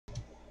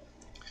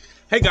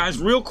Hey guys,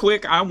 real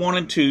quick, I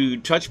wanted to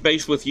touch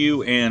base with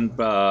you and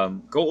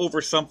go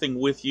over something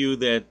with you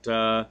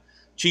that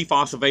Chief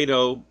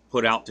Acevedo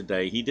put out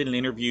today. He did an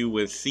interview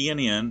with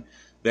CNN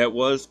that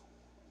was,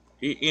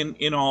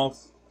 in all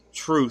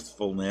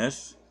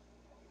truthfulness,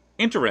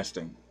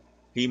 interesting.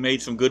 He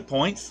made some good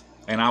points,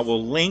 and I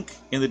will link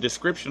in the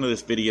description of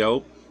this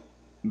video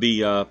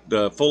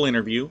the full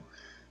interview.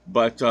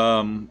 But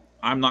I'm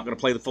not going to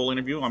play the full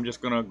interview. I'm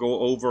just going to go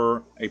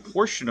over a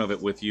portion of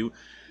it with you.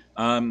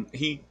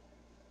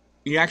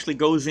 He actually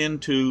goes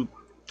into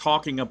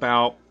talking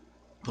about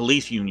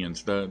police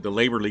unions, the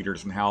labor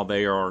leaders, and how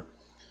they are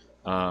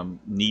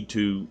need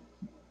to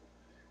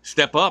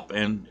step up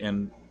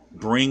and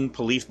bring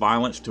police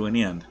violence to an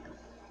end.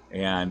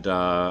 And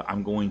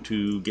I'm going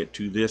to get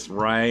to this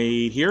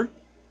right here.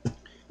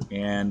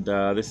 And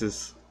this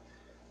is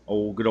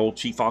good old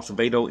Chief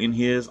Acevedo in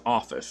his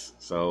office.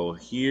 So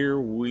here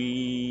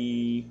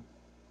I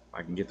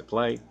can get to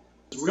play.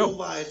 Real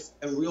life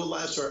and real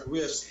lives are at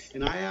risk.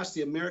 And I ask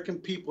the American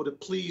people to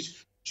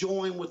please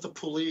join with the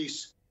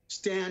police,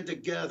 stand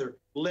together.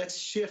 Let's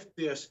shift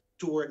this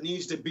to where it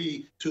needs to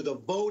be, to the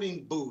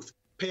voting booth.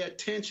 Pay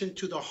attention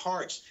to the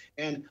hearts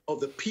and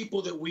of the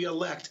people that we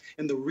elect.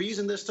 And the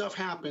reason this stuff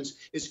happens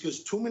is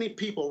because too many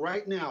people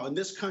right now in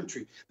this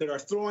country that are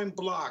throwing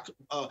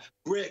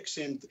bricks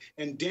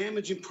and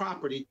damaging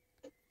property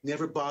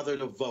never bother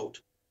to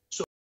vote.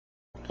 So,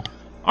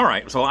 all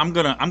right, so I'm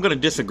gonna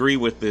disagree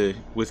with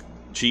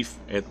Chief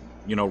at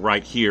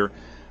right here.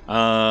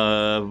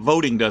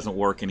 Voting doesn't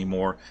work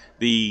anymore.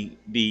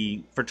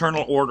 The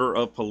Fraternal Order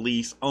of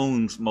Police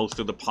owns most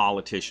of the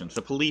politicians.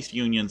 The police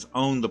unions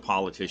own the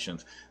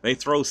politicians. They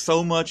throw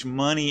so much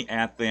money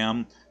at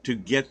them to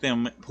get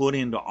them put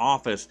into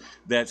office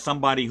that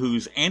somebody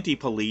who's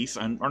anti-police,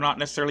 or not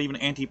necessarily even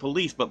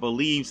anti-police, but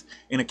believes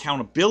in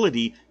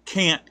accountability,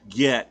 can't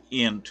get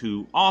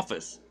into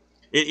office.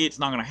 It's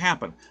not going to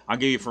happen. I'll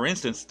give you, for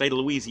instance, state of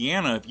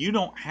Louisiana. If you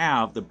don't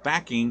have the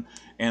backing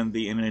and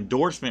an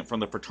endorsement from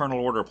the Fraternal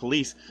Order of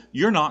Police,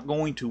 you're not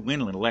going to win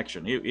an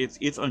election.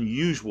 It's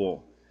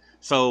unusual.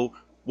 So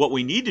what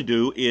we need to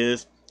do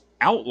is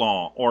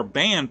outlaw or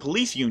ban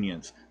police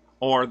unions,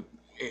 or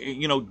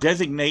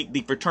designate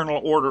the Fraternal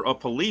Order of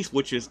Police,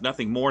 which is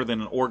nothing more than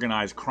an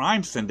organized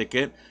crime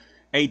syndicate,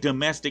 a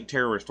domestic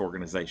terrorist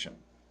organization.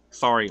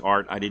 Sorry,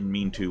 Art, I didn't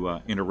mean to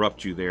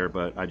interrupt you there,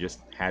 but I just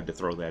had to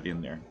throw that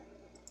in there.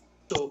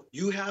 So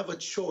you have a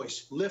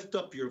choice. Lift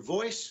up your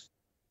voice,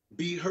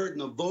 be heard in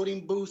the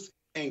voting booth,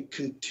 and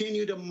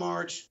continue to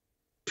march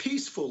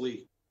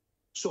peacefully.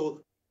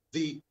 So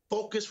the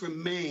focus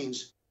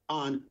remains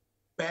on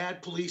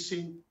bad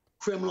policing,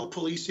 criminal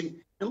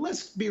policing. And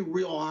let's be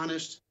real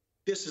honest,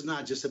 this is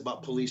not just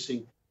about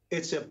policing.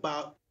 It's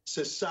about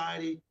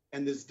society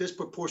and this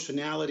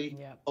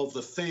disproportionality of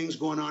the things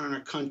going on in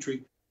our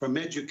country, from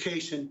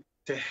education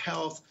to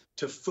health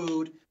to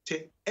food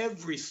to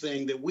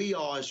everything that we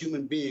all as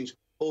human beings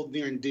hold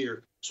near and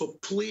dear. So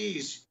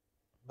please,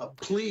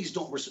 please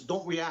don't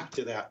react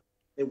to that.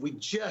 If we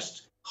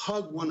just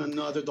hug one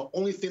another, the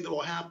only thing that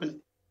will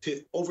happen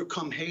to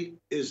overcome hate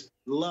is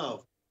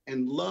love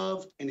and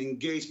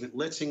engagement.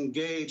 Let's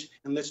engage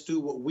and let's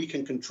do what we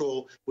can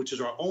control, which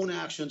is our own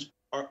actions,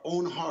 our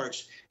own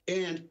hearts,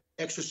 and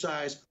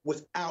exercise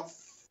without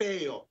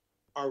fail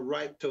our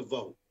right to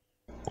vote.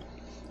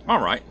 All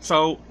right,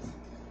 so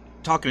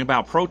talking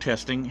about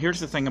protesting, here's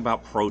the thing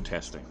about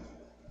protesting.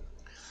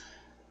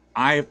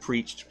 I have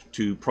preached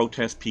to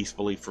protest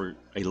peacefully for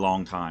a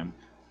long time.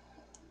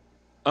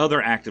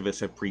 Other activists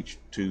have preached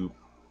to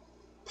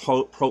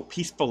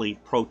peacefully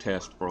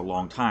protest for a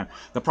long time.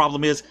 The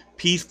problem is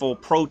peaceful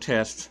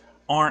protests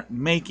aren't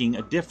making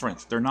a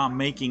difference. They're not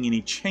making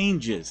any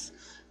changes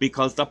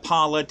because the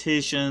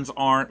politicians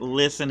aren't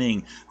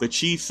listening. The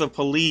chiefs of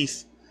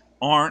police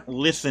aren't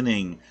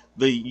listening.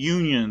 The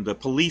union, the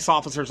police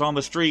officers on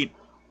the street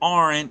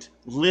aren't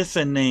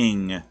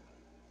listening.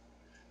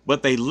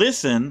 But they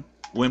listen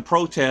when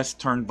protests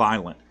turn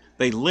violent.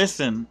 They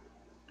listen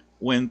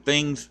when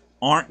things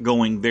aren't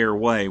going their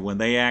way, when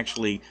they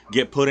actually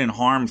get put in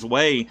harm's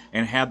way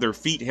and have their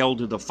feet held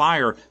to the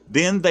fire.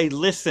 Then they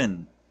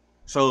listen.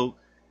 So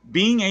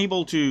being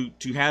able to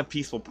have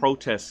peaceful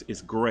protests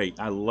is great.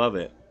 I love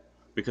it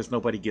because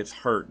nobody gets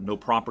hurt, no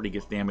property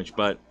gets damaged.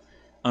 But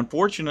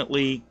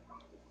unfortunately,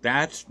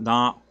 that's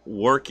not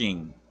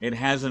working. It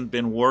hasn't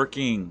been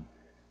working.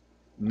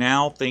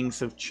 Now things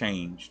have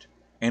changed.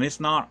 And it's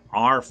not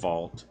our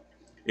fault.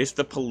 It's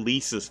the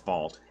police's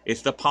fault.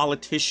 It's the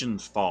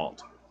politicians'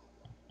 fault.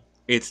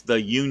 It's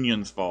the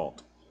union's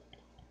fault.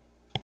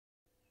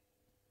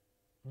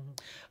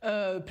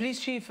 Police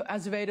Chief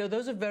Acevedo,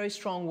 those are very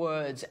strong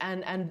words,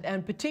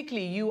 and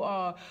particularly you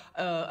are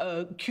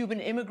a Cuban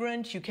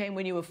immigrant. You came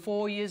when you were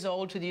 4 years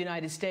old to the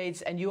United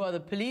States, and you are the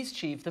police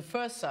chief, the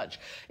first such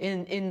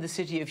in the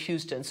city of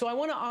Houston. So I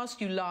want to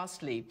ask you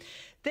lastly,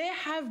 there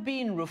have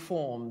been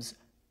reforms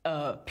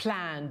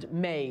planned,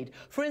 made.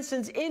 For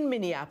instance, in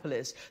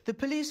Minneapolis, the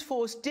police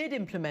force did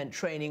implement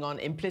training on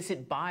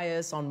implicit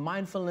bias, on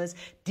mindfulness,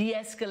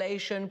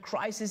 de-escalation,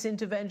 crisis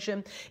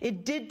intervention.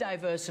 It did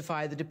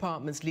diversify the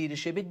department's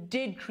leadership. It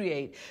did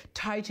create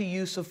tighter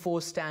use of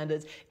force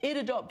standards. It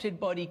adopted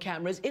body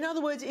cameras. In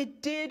other words,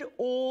 it did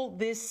all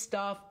this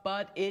stuff,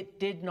 but it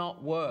did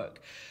not work.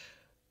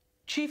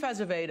 Chief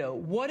Acevedo,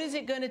 what is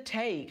it going to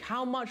take?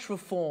 How much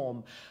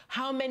reform?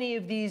 How many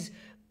of these,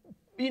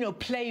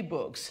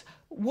 playbooks?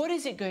 What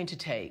is it going to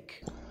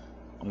take?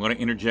 I'm going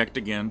to interject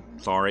again.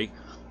 Sorry.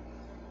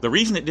 The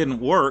reason it didn't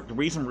work, the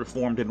reason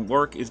reform didn't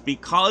work, is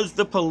because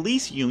the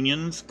police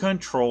unions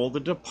control the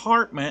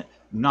department,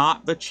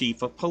 not the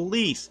chief of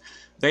police.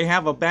 They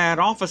have a bad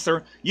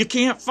officer. You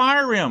can't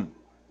fire him.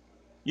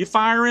 You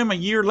fire him a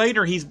year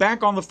later, he's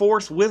back on the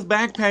force with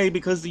back pay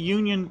because the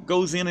union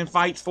goes in and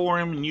fights for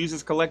him and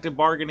uses collective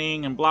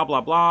bargaining and blah, blah,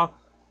 blah.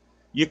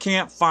 You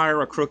can't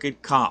fire a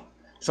crooked cop.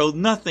 So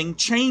nothing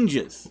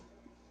changes.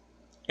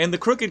 And the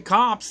crooked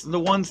cops, the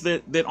ones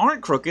that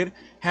aren't crooked,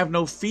 have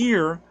no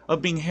fear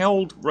of being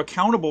held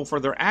accountable for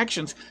their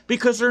actions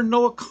because there are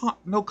no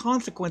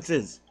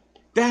consequences.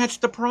 That's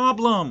the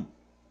problem.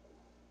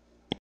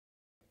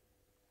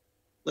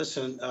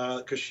 Listen,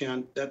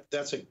 Christian,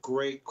 that's a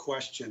great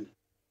question.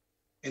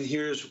 And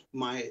here's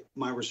my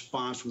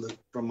response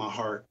from my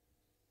heart.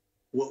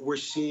 What we're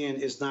seeing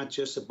is not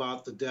just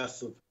about the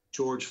death of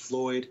George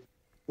Floyd.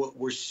 What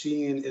we're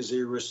seeing is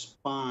a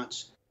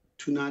response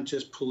to not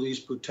just police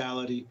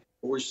brutality,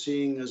 but we're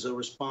seeing as a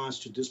response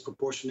to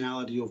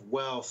disproportionality of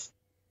wealth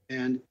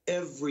and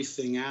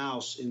everything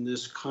else in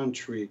this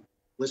country.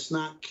 Let's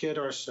not kid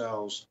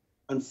ourselves.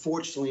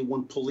 Unfortunately,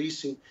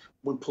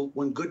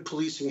 when good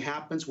policing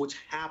happens, which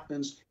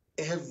happens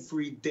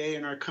every day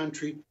in our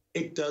country,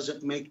 it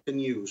doesn't make the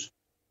news.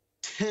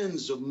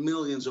 Tens of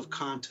millions of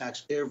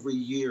contacts every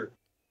year.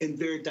 In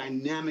very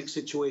dynamic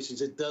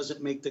situations, it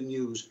doesn't make the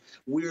news.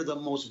 We're the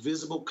most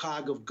visible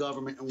cog of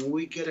government, and when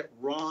we get it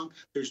wrong,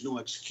 there's no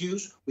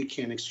excuse. We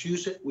can't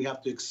excuse it. We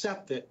have to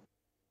accept it.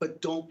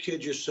 But don't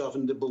kid yourself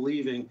into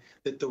believing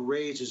that the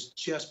rage is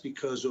just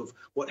because of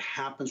what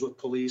happens with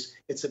police.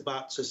 It's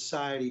about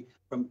society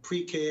from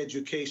pre-K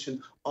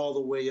education all the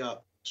way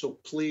up. So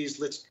please,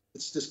 let's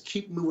just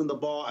keep moving the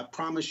ball. I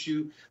promise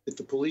you that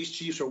the police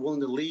chiefs are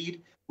willing to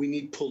lead. We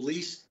need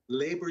police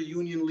labor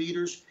union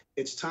leaders.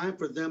 It's time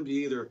for them to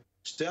either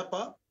step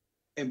up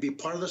and be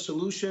part of the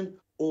solution,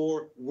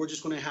 or we're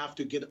just going to have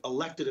to get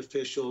elected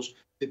officials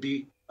to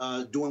be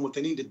doing what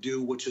they need to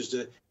do, which is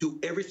to do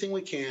everything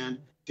we can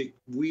to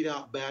weed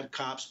out bad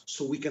cops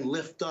so we can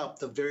lift up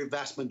the very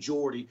vast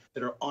majority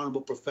that are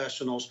honorable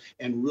professionals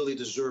and really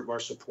deserve our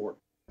support.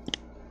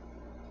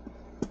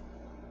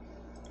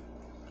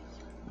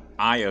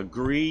 I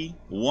agree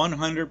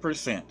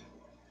 100%.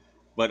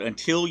 But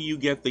until you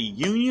get the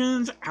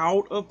unions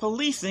out of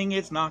policing,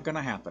 it's not going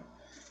to happen.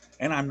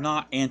 And I'm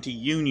not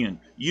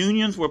anti-union.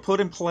 Unions were put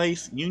in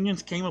place.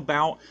 Unions came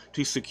about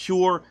to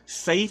secure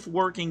safe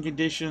working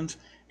conditions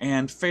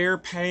and fair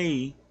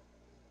pay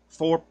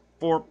for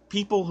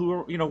people who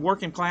are,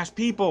 working class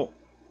people.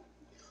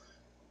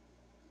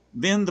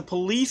 Then the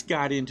police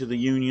got into the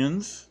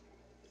unions,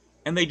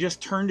 and they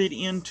just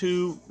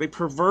they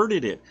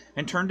perverted it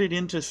and turned it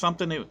into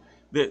something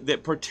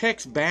that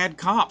protects bad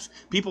cops,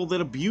 people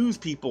that abuse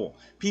people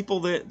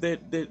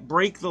that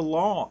break the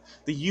law.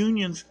 The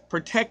unions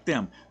protect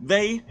them.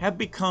 They have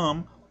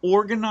become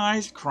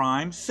organized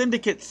crime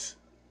syndicates.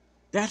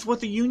 That's what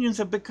the unions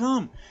have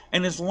become.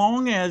 And as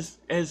long as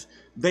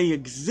they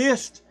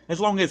exist, as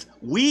long as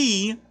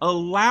we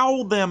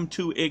allow them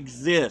to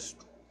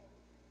exist,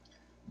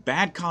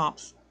 bad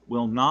cops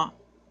will not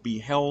be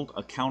held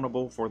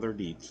accountable for their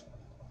deeds.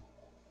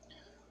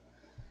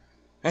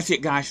 That's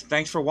it, guys.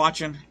 Thanks for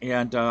watching,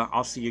 and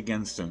I'll see you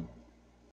again soon.